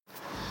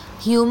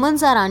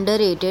Humans are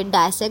underrated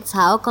dissects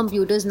how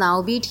computers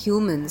now beat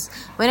humans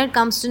when it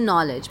comes to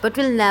knowledge, but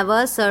will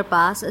never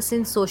surpass us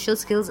in social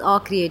skills or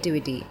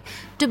creativity.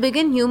 To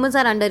begin, humans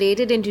are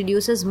underrated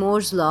introduces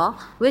Moore's law,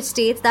 which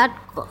states that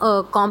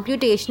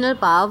computational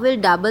power will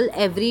double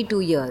every 2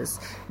 years.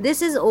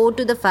 This is owed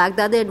to the fact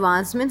that the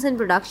advancements in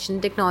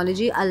production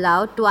technology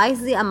allow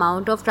twice the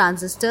amount of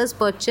transistors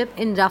per chip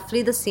in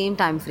roughly the same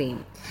time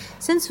frame.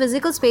 Since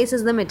physical space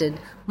is limited,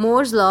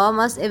 Moore's law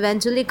must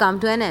eventually come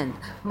to an end,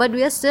 but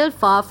we are still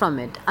far from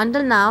it.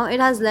 Until now, it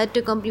has led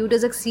to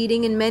computers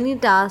exceeding in many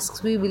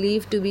tasks we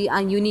believe to be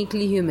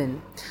uniquely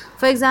human.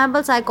 For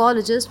example,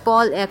 psychologist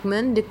Paul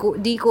Ekman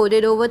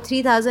decoded over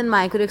 3,000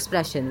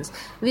 microexpressions,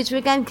 which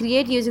we can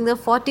create using the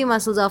 40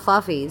 muscles of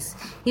our face.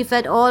 He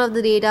fed all of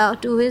the data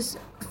to his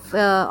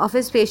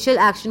facial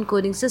action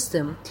coding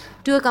system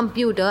to a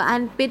computer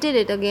and pitted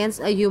it against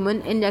a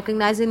human in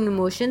recognizing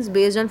emotions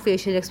based on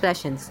facial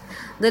expressions.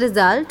 The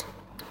result?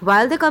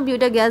 While the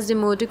computer guessed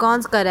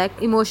emotions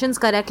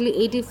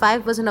correctly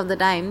 85% of the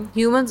time,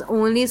 humans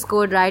only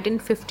scored right in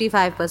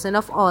 55%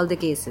 of all the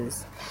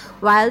cases.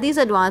 While these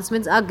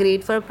advancements are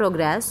great for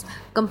progress,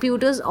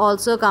 computers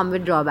also come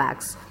with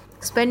drawbacks.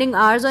 Spending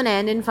hours on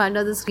end in front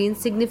of the screen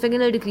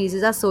significantly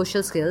decreases our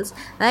social skills,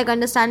 like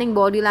understanding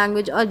body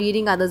language or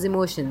reading others'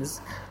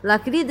 emotions.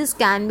 Luckily, this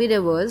can be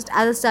reversed,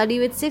 as a study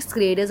with 6th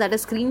graders at a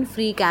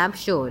screen-free camp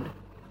showed.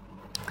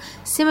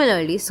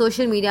 Similarly,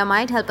 social media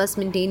might help us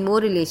maintain more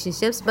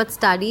relationships, but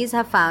studies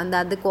have found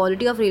that the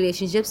quality of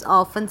relationships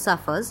often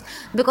suffers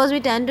because we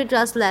tend to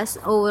trust less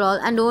overall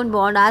and don't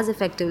bond as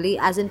effectively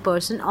as in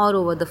person or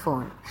over the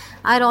phone.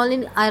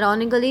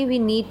 Ironically, we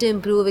need to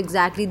improve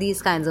exactly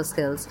these kinds of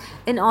skills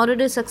in order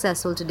to be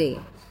successful today.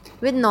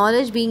 With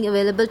knowledge being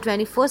available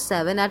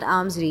 24/7 at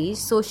arm's reach,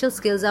 social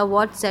skills are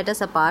what set us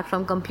apart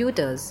from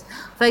computers.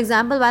 For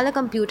example, while a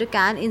computer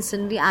can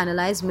instantly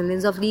analyze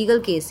millions of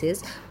legal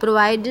cases,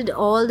 provide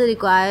all the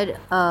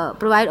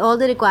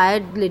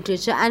required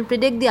literature, and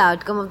predict the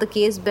outcome of the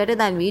case better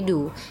than we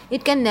do,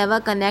 it can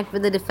never connect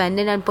with the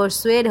defendant and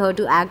persuade her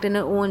to act in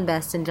her own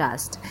best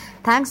interest.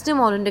 Thanks to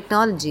modern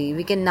technology,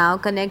 we can now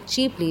connect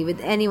cheaply with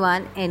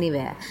anyone,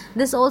 anywhere.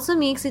 This also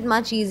makes it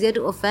much easier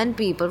to offend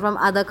people from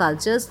other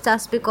cultures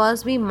just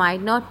because we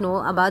might not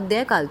know about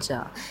their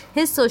culture.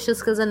 His social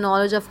skills and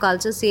knowledge of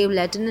culture saved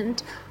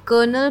Lieutenant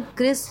Colonel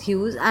Chris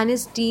Hughes and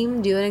his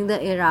team during the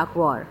Iraq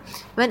War.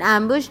 When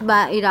ambushed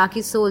by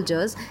Iraqi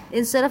soldiers,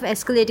 instead of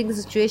escalating the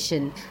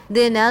situation,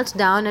 they knelt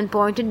down and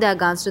pointed their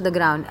guns to the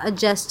ground, a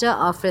gesture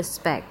of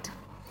respect.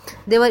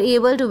 They were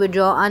able to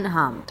withdraw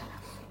unharmed.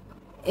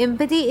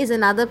 Empathy is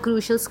another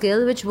crucial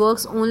skill which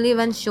works only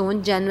when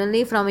shown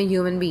genuinely from a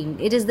human being.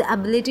 It is the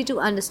ability to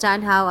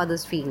understand how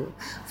others feel.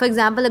 For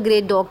example, a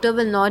great doctor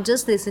will not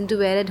just listen to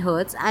where it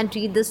hurts and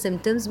treat the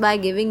symptoms by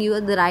giving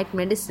you the right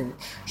medicine.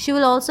 She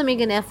will also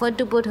make an effort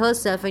to put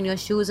herself in your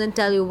shoes and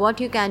tell you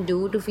what you can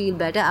do to feel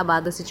better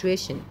about the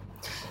situation.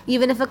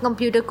 Even if a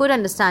computer could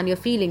understand your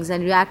feelings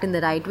and react in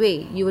the right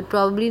way, you would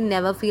probably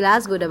never feel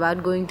as good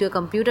about going to a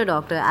computer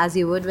doctor as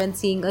you would when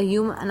seeing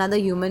another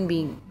human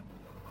being.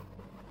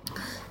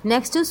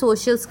 Next to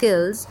social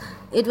skills,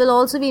 it will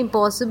also be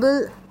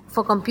impossible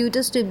for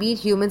computers to beat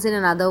humans in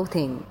another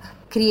thing: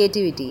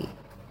 creativity.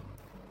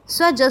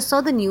 So I just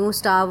saw the new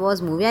Star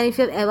Wars movie, and if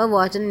you have ever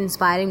watched an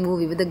inspiring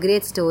movie with a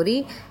great story,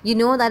 you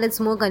know that it's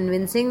more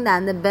convincing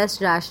than the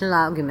best rational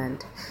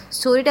argument.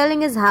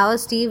 Storytelling is how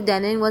Steve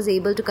Dennin was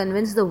able to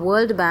convince the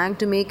World Bank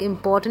to make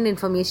important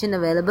information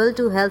available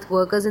to health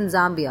workers in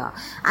Zambia,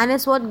 and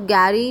it's what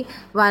Gary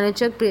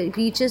Vaynerchuk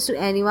preaches to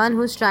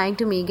anyone who's trying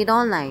to make it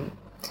online.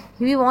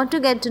 We want to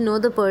get to know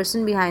the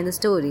person behind the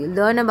story,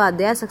 learn about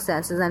their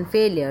successes and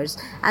failures,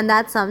 and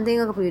that's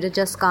something a computer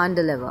just can't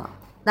deliver.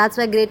 That's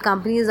why great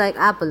companies like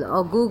Apple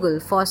or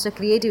Google foster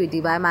creativity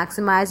by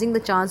maximizing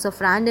the chance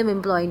of random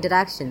employee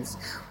interactions.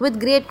 With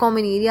great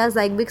common areas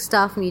like big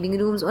staff meeting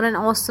rooms or an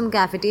awesome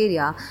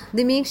cafeteria,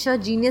 they make sure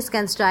genius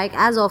can strike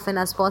as often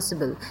as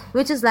possible,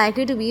 which is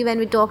likely to be when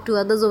we talk to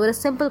others over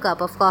a simple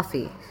cup of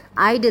coffee.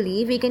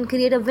 Ideally, we can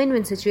create a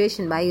win-win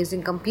situation by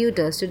using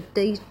computers to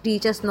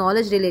teach us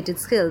knowledge-related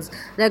skills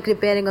like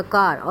repairing a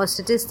car or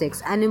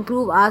statistics and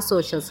improve our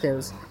social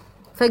skills.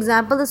 For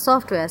example, the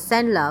software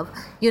SendLove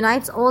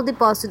unites all the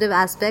positive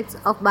aspects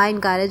by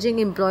encouraging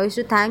employees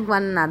to thank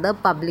one another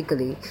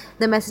publicly.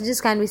 The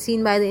messages can be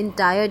seen by the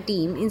entire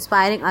team,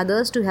 inspiring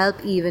others to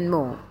help even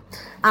more.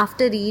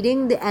 After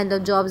reading The End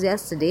of Jobs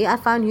yesterday, I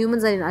found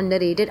Humans Are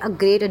Underrated a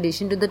great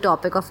addition to the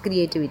topic of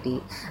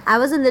creativity. I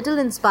was a little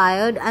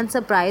inspired and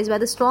surprised by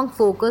the strong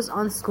focus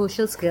on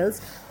social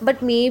skills,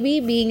 but maybe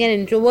being an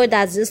introvert,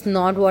 that's just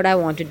not what I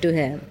wanted to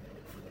hear.